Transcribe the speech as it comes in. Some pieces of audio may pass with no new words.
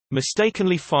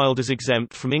Mistakenly filed as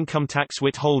exempt from income tax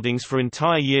withholdings for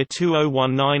entire year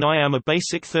 2019. I am a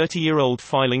basic 30-year-old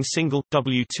filing single,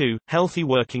 W-2, healthy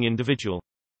working individual.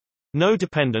 No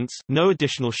dependents, no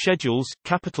additional schedules,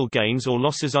 capital gains or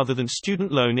losses other than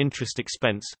student loan interest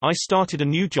expense. I started a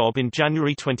new job in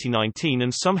January 2019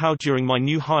 and somehow during my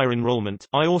new hire enrollment,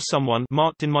 I or someone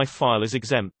marked in my file as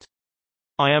exempt.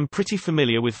 I am pretty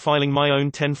familiar with filing my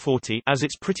own 1040 as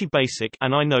it's pretty basic,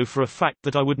 and I know for a fact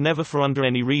that I would never for under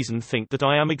any reason think that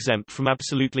I am exempt from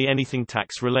absolutely anything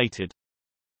tax related.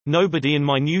 Nobody in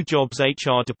my new job's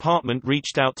HR department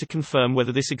reached out to confirm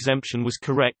whether this exemption was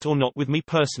correct or not with me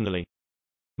personally.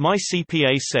 My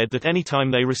CPA said that anytime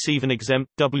they receive an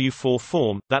exempt W-4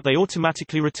 form, that they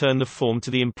automatically return the form to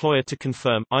the employer to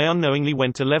confirm. I unknowingly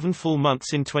went 11 full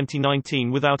months in 2019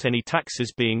 without any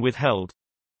taxes being withheld.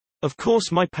 Of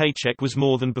course my paycheck was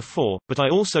more than before, but I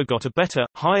also got a better,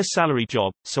 higher salary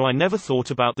job, so I never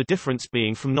thought about the difference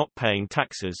being from not paying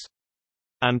taxes.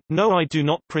 And, no, I do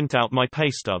not print out my pay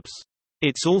stubs.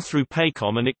 It's all through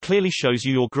Paycom and it clearly shows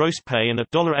you your gross pay and a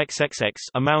 $XXX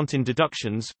amount in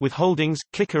deductions, withholdings.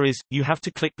 Clicker is, you have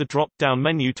to click the drop-down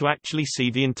menu to actually see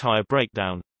the entire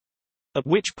breakdown. At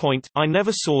which point, I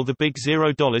never saw the big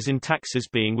 $0 in taxes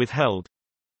being withheld.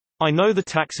 I know the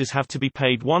taxes have to be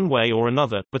paid one way or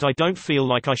another, but I don't feel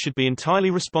like I should be entirely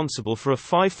responsible for a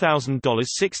 $5,000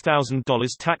 $6,000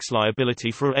 tax liability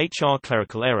for a HR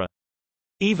clerical error.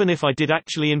 Even if I did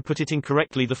actually input it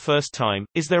incorrectly the first time,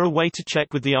 is there a way to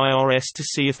check with the IRS to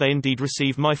see if they indeed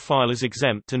receive my file as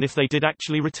exempt and if they did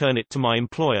actually return it to my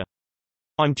employer?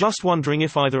 I'm just wondering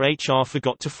if either HR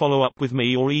forgot to follow up with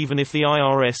me or even if the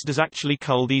IRS does actually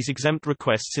cull these exempt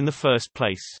requests in the first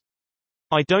place.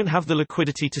 I don't have the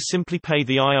liquidity to simply pay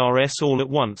the IRS all at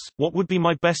once. What would be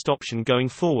my best option going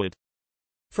forward?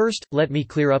 First, let me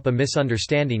clear up a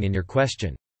misunderstanding in your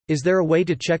question. Is there a way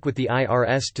to check with the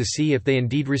IRS to see if they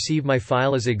indeed receive my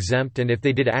file as exempt and if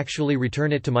they did actually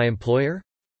return it to my employer?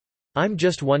 I'm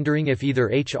just wondering if either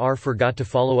HR forgot to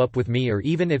follow up with me or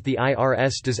even if the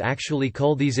IRS does actually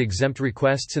cull these exempt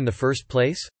requests in the first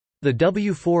place? The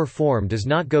W-4 form does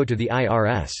not go to the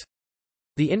IRS.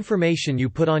 The information you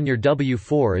put on your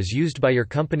W-4 is used by your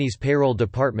company's payroll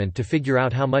department to figure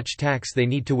out how much tax they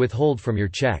need to withhold from your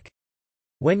check.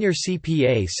 When your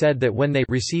CPA said that when they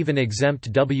receive an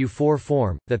exempt W-4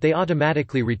 form, that they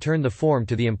automatically return the form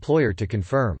to the employer to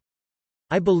confirm.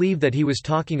 I believe that he was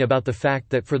talking about the fact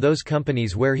that for those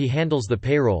companies where he handles the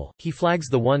payroll, he flags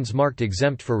the ones marked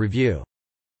exempt for review.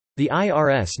 The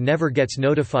IRS never gets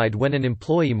notified when an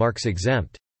employee marks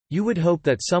exempt. You would hope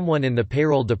that someone in the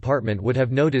payroll department would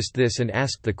have noticed this and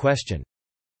asked the question.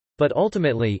 But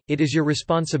ultimately, it is your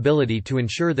responsibility to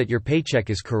ensure that your paycheck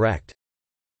is correct.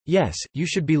 Yes, you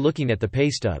should be looking at the pay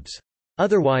stubs.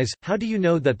 Otherwise, how do you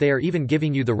know that they are even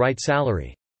giving you the right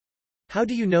salary? How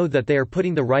do you know that they are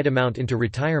putting the right amount into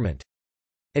retirement?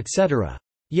 Etc.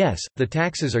 Yes, the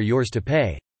taxes are yours to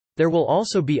pay. There will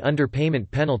also be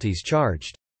underpayment penalties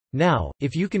charged. Now,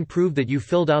 if you can prove that you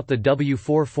filled out the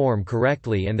W-4 form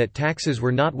correctly and that taxes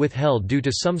were not withheld due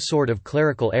to some sort of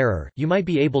clerical error, you might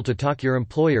be able to talk your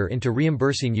employer into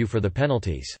reimbursing you for the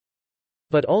penalties.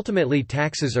 But ultimately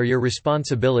taxes are your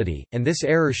responsibility, and this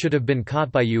error should have been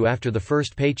caught by you after the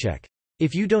first paycheck.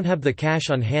 If you don't have the cash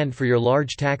on hand for your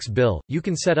large tax bill, you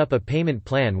can set up a payment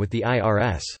plan with the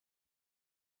IRS.